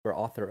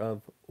author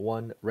of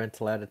One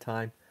Rental at a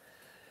Time.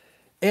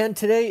 And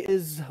today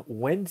is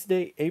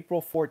Wednesday,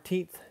 April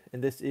 14th,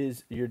 and this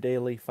is your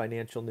daily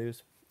financial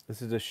news. This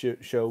is a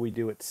show we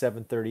do at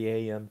 7:30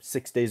 a.m.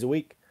 6 days a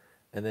week.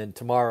 And then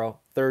tomorrow,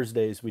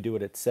 Thursdays, we do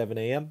it at 7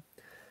 a.m.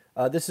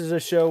 This is a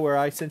show where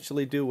I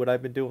essentially do what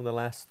I've been doing the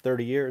last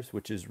 30 years,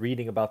 which is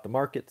reading about the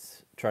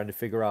markets, trying to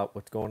figure out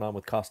what's going on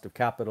with cost of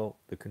capital,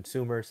 the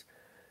consumers,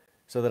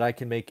 so that I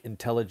can make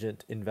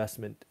intelligent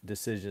investment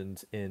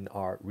decisions in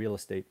our real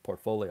estate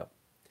portfolio.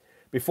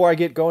 Before I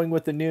get going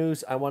with the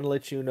news, I want to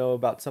let you know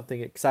about something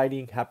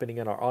exciting happening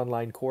in our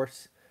online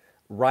course.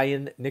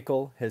 Ryan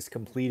Nickel has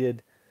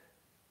completed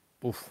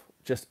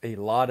just a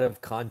lot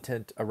of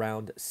content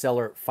around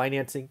seller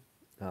financing.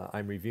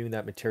 I'm reviewing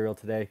that material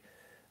today.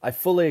 I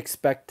fully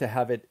expect to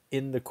have it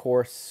in the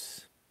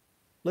course,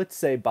 let's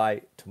say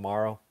by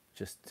tomorrow,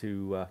 just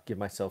to give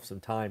myself some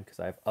time because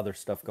I have other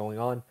stuff going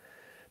on.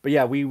 But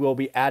yeah, we will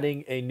be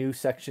adding a new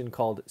section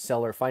called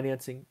seller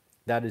financing.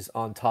 That is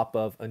on top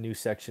of a new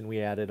section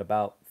we added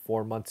about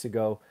 4 months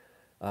ago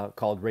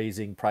called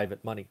raising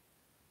private money.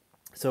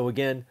 So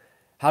again,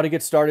 how to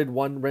get started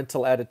one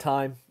rental at a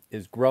time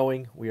is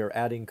growing. We are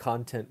adding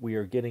content. We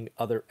are getting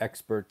other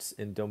experts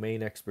in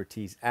domain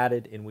expertise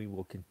added, and we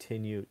will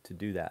continue to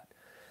do that.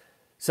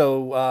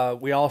 So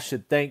we all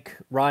should thank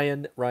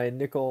Ryan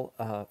Nickel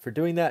for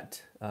doing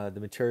that. The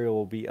material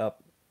will be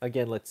up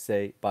again, let's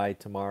say by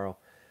tomorrow.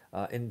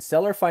 And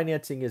seller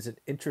financing is an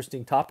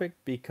interesting topic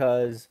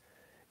because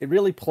it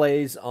really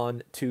plays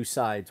on two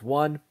sides.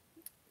 One,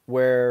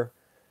 where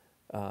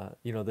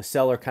the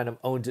seller kind of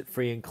owns it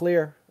free and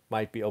clear,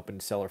 might be open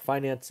to seller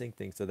financing,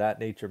 things of that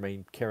nature,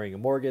 may carrying a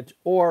mortgage.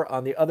 Or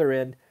on the other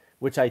end,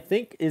 which I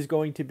think is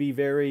going to be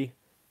very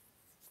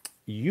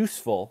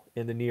useful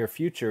in the near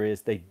future,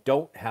 is they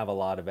don't have a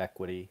lot of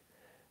equity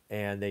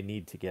and they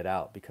need to get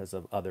out because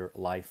of other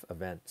life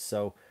events.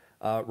 So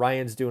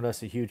Ryan's doing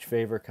us a huge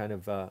favor, kind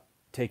of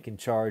taking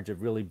charge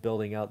of really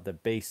building out the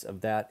base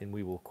of that, and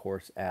we will of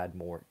course add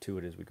more to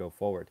it as we go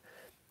forward.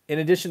 In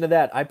addition to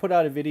that, I put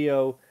out a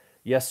video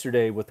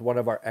yesterday with one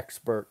of our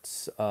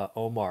experts,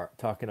 Omar,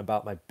 talking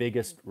about my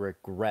biggest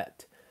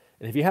regret.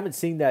 And if you haven't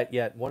seen that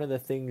yet, one of the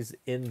things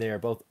in there,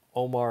 both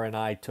Omar and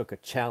I took a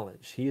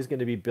challenge. He is going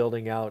to be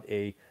building out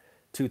a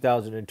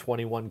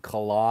 2021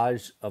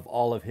 collage of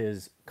all of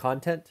his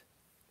content.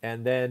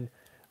 And then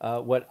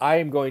what I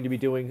am going to be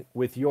doing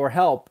with your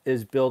help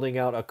is building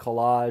out a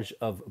collage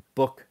of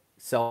book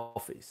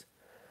selfies.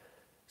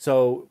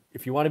 So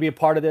if you want to be a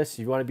part of this,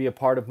 you want to be a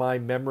part of my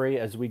memory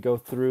as we go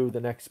through the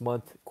next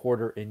month,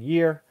 quarter, and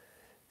year,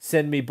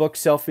 send me book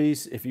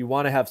selfies. If you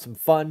want to have some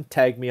fun,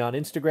 tag me on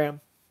Instagram.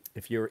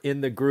 If you're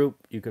in the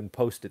group, you can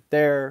post it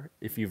there.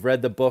 If you've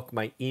read the book,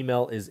 my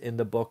email is in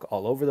the book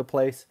all over the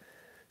place.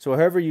 So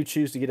however you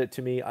choose to get it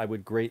to me, I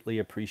would greatly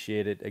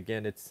appreciate it.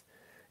 Again, it's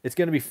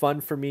going to be fun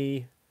for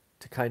me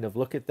to kind of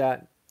look at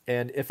that.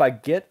 And if I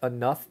get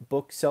enough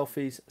book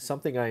selfies,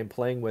 something I am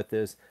playing with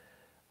is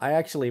I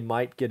actually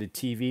might get a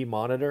TV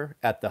monitor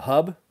at the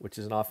Hub, which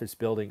is an office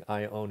building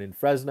I own in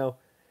Fresno,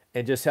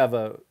 and just have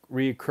a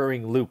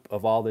recurring loop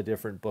of all the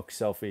different book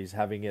selfies,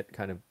 having it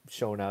kind of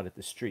shown out at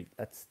the street.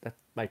 That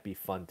might be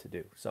fun to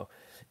do. So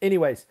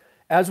anyways,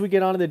 as we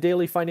get on to the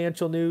daily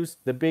financial news,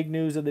 the big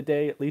news of the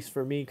day, at least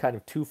for me, kind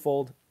of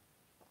twofold.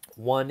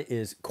 One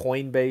is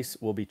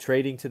Coinbase will be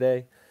trading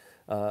today.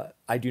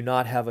 I do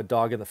not have a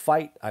dog in the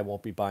fight. I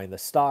won't be buying the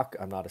stock.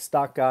 I'm not a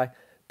stock guy.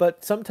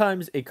 But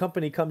sometimes a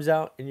company comes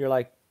out and you're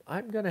like,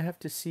 I'm going to have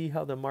to see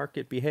how the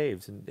market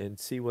behaves and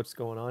see what's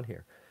going on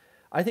here.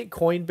 I think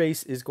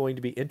Coinbase is going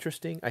to be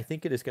interesting. I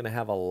think it is going to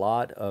have a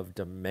lot of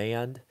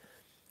demand.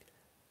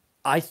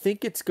 I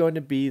think it's going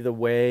to be the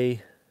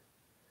way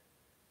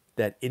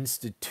that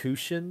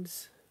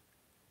institutions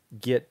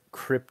get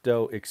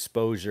crypto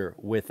exposure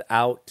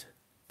without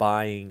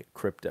buying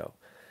crypto.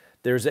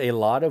 There's a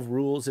lot of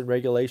rules and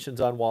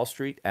regulations on Wall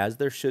Street, as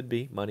there should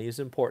be. Money is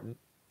important.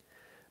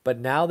 But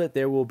now that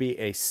there will be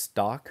a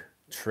stock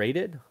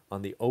traded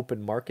on the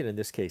open market, in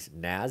this case,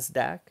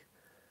 NASDAQ,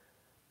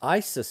 I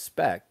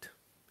suspect,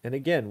 and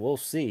again, we'll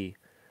see,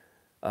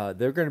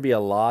 there are going to be a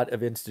lot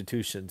of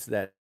institutions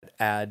that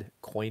add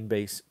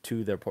Coinbase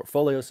to their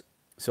portfolios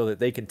so that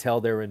they can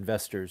tell their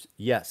investors,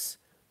 yes,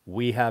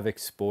 we have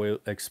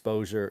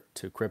exposure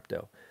to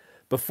crypto.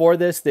 Before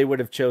this, they would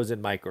have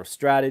chosen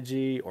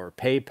MicroStrategy or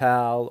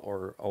PayPal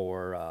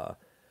or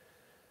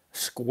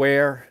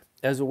Square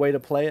as a way to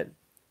play it.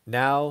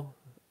 Now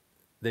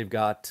they've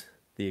got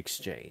the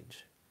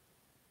exchange.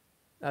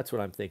 That's what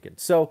I'm thinking.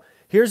 So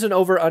here's an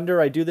over-under.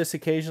 I do this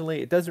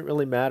occasionally. It doesn't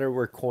really matter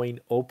where coin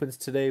opens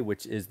today,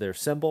 which is their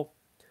symbol.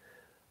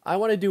 I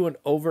want to do an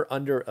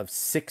over-under of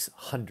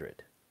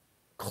 600.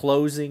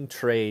 Closing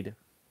trade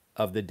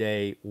of the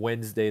day,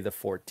 Wednesday the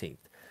 14th.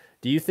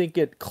 Do you think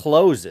it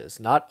closes,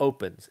 not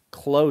opens,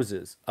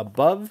 closes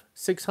above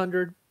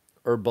 600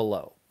 or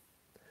below?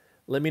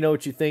 Let me know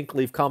what you think.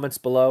 Leave comments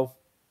below.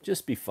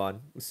 Just be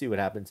fun. Let's see what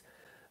happens.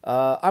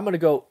 I'm going to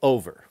go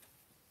over.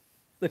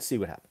 Let's see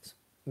what happens.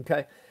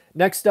 Okay.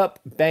 Next up,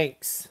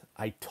 banks.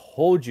 I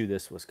told you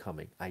this was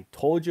coming. I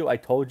told you, I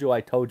told you,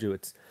 I told you.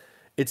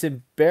 It's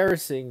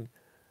embarrassing.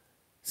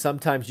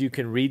 Sometimes you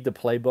can read the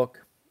playbook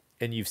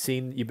and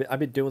I've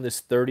been doing this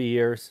 30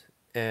 years.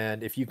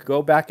 And if you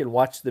go back and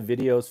watch the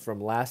videos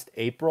from last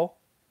April,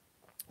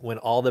 when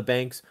all the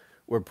banks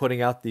were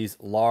putting out these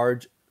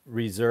large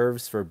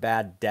reserves for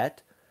bad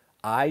debt,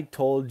 I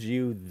told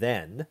you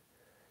then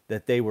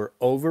that they were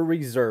over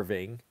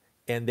reserving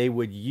and they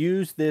would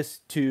use this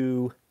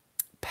to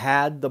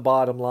pad the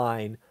bottom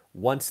line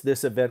once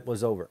this event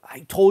was over. I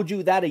told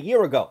you that a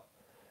year ago.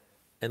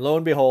 And lo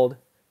and behold,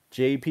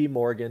 JP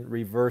Morgan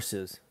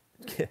reverses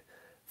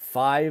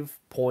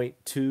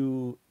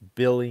 $5.2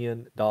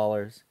 billion.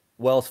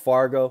 Wells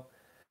Fargo,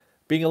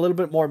 being a little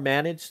bit more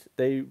managed,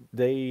 they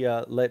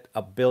let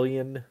a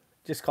billion,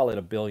 just call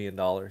it $1 billion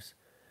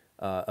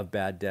of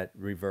bad debt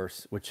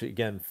reverse, which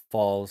again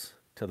falls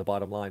to the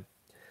bottom line.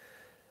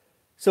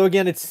 So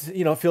again, it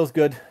feels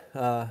good.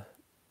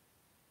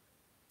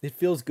 It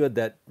feels good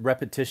that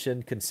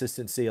repetition,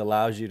 consistency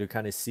allows you to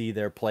kind of see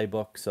their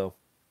playbook. So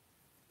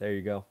there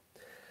you go.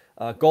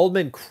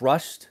 Goldman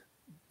crushed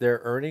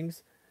their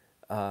earnings.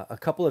 A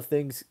couple of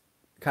things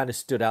kind of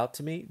stood out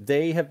to me.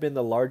 They have been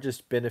the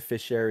largest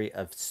beneficiary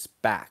of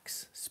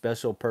SPACs,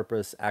 special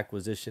purpose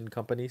acquisition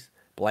companies,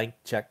 blank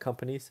check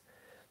companies.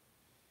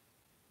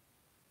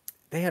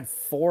 They had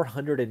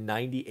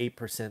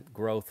 498%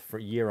 growth for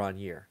year on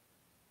year.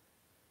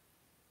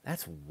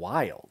 That's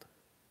wild.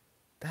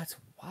 That's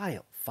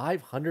wild.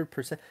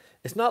 500%.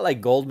 It's not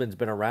like Goldman's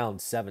been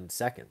around 7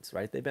 seconds,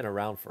 right? They've been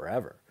around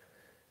forever.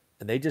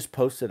 And they just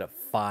posted a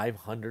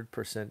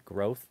 500%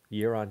 growth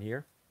year on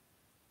year.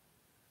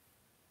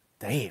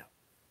 Damn,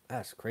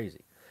 that's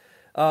crazy.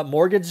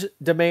 Mortgage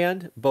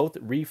demand, both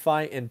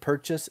refi and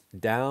purchase,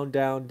 down,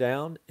 down,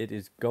 down. It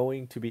is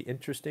going to be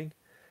interesting.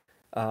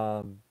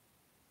 It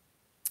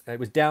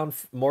was down.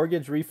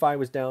 Mortgage refi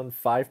was down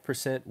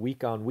 5%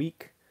 week on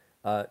week,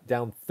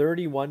 down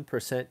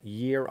 31%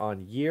 year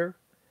on year,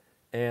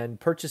 and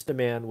purchase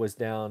demand was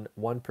down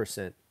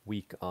 1%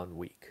 week on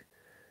week.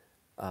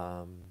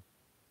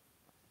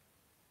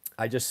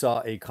 I just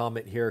saw a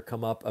comment here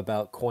come up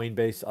about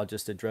Coinbase. I'll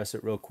just address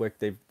it real quick.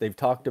 They've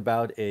talked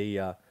about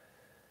I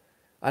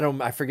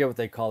forget what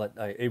they call it,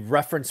 a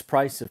reference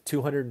price of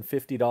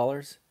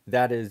 $250.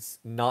 That is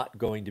not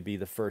going to be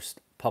the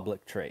first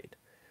public trade.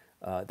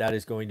 That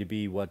is going to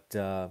be what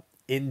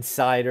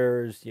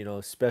insiders,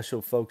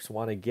 special folks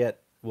want to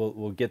get.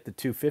 Will get the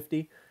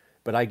 250,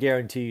 but I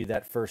guarantee you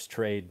that first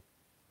trade,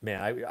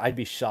 man, I'd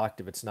be shocked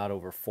if it's not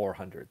over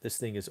 400. This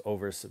thing is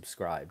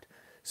oversubscribed.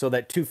 So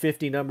that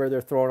 250 number they're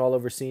throwing all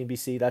over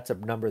CNBC, that's a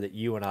number that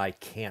you and I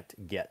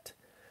can't get,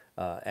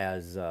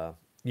 as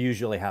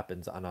usually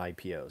happens on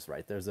IPOs,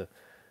 right? There's a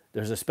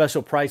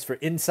special price for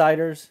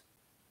insiders,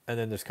 and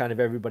then there's kind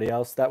of everybody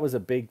else. That was a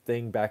big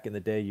thing back in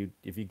the day.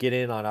 If you get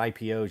in on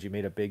IPOs, you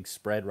made a big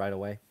spread right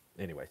away.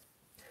 Anyways,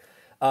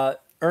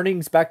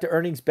 earnings, back to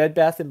earnings. Bed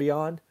Bath and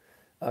Beyond,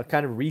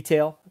 kind of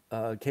retail,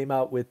 came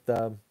out with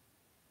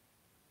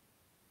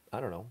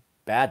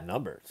bad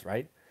numbers,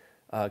 right?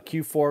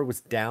 Q4 was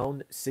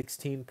down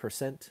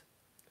 16%.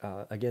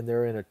 Again,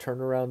 they're in a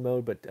turnaround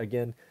mode, but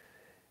again,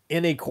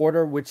 in a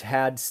quarter which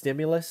had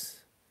stimulus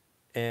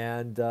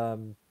and,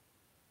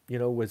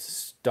 was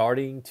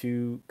starting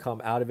to come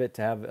out of it,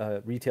 to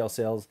have retail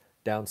sales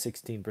down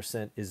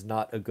 16% is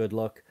not a good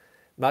look.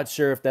 Not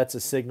sure if that's a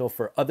signal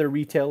for other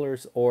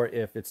retailers or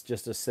if it's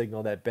just a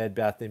signal that Bed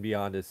Bath &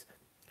 Beyond has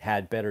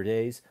had better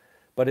days.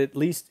 But at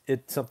least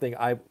it's something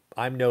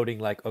I'm noting,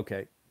 like,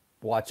 okay,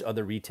 watch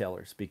other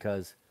retailers,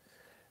 because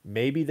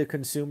maybe the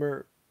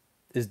consumer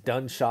is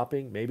done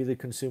shopping. Maybe the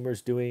consumer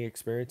is doing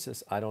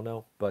experiences. I don't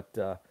know. But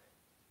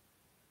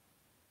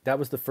that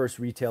was the first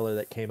retailer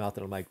that came out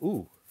that I'm like,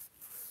 ooh,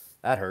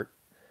 that hurt.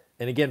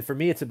 And again, for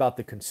me, it's about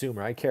the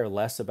consumer. I care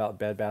less about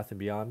Bed Bath &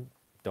 Beyond.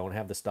 Don't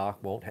have the stock.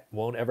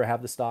 Won't ever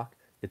have the stock.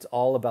 It's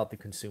all about the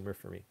consumer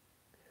for me.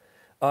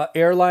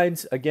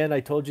 Airlines, again, I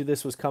told you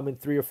this was coming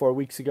 3 or 4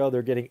 weeks ago.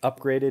 They're getting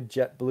upgraded.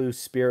 JetBlue,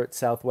 Spirit,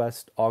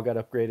 Southwest all got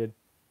upgraded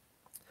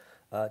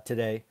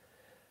today.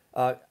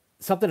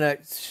 Something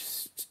that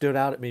stood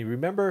out at me.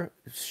 Remember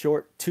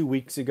 2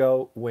 weeks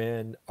ago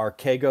when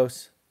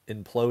Archegos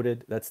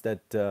imploded? That's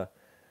that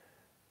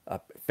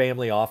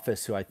family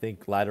office who I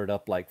think laddered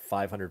up like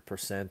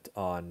 500%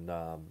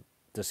 on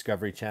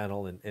Discovery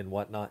Channel and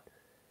whatnot.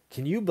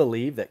 Can you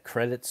believe that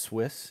Credit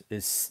Suisse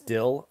is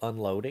still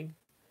unloading?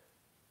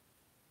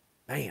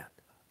 Man,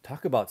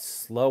 talk about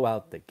slow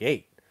out the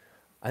gate.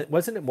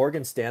 Wasn't it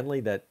Morgan Stanley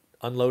that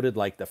unloaded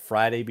like the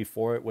Friday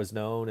before it was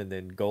known, and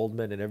then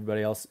Goldman and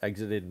everybody else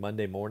exited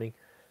Monday morning?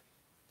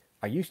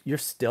 You're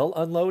still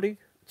unloading?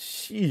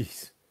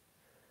 Jeez,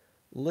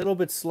 a little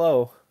bit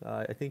slow.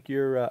 I think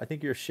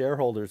your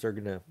shareholders are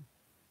gonna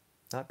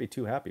not be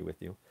too happy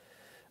with you.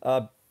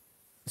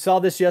 Saw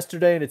this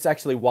yesterday, and it's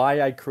actually why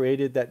I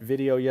created that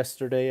video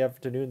yesterday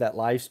afternoon, that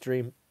live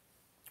stream.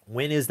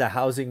 When is the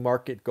housing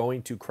market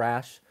going to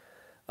crash?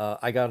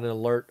 I got an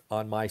alert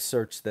on my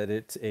search that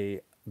it's a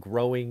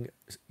growing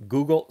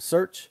Google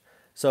search.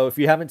 So if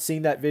you haven't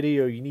seen that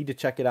video, you need to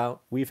check it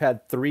out. We've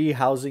had 3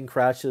 housing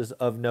crashes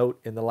of note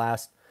in the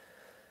last,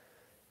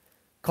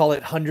 call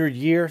it 100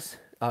 years,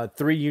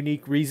 3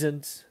 unique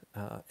reasons.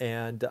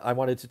 And I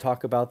wanted to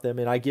talk about them.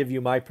 And I give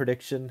you my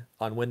prediction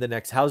on when the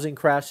next housing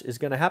crash is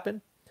going to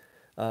happen.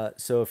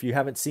 So if you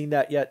haven't seen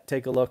that yet,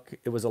 take a look.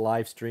 It was a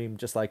live stream,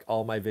 just like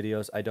all my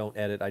videos. I don't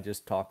edit. I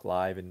just talk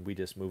live and we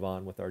just move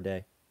on with our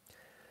day.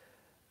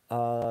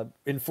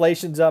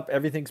 Inflation's up.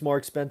 Everything's more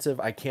expensive.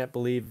 I can't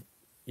believe,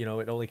 it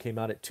only came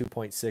out at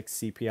 2.6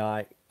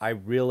 CPI. I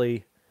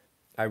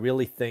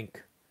really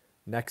think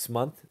next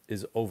month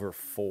is over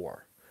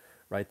 4,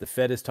 right? The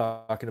Fed is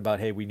talking about,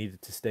 hey, we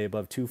needed to stay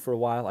above 2 for a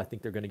while. I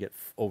think they're going to get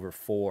over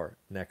 4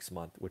 next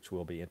month, which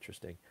will be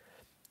interesting.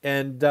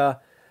 And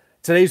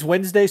today's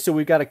Wednesday, so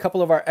we've got a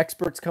couple of our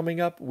experts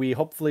coming up. We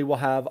hopefully will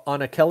have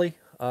Anna Kelly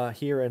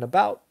here in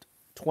about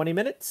 20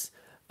 minutes.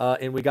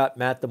 And we got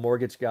Matt, the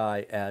mortgage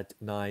guy, at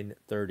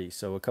 9:30.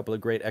 So a couple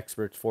of great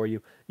experts for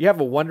you. You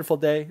have a wonderful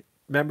day.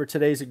 Remember,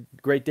 today's a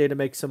great day to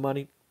make some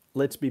money.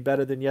 Let's be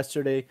better than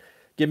yesterday.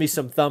 Give me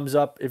some thumbs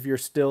up if you're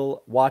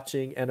still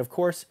watching. And, of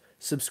course,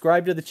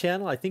 subscribe to the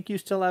channel. I think you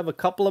still have a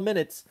couple of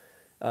minutes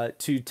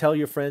to tell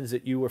your friends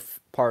that you were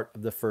part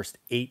of the first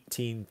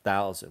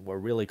 18,000. We're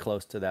really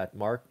close to that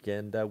mark.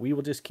 And we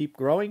will just keep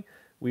growing.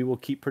 We will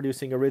keep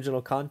producing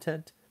original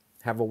content.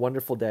 Have a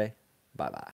wonderful day. Bye-bye.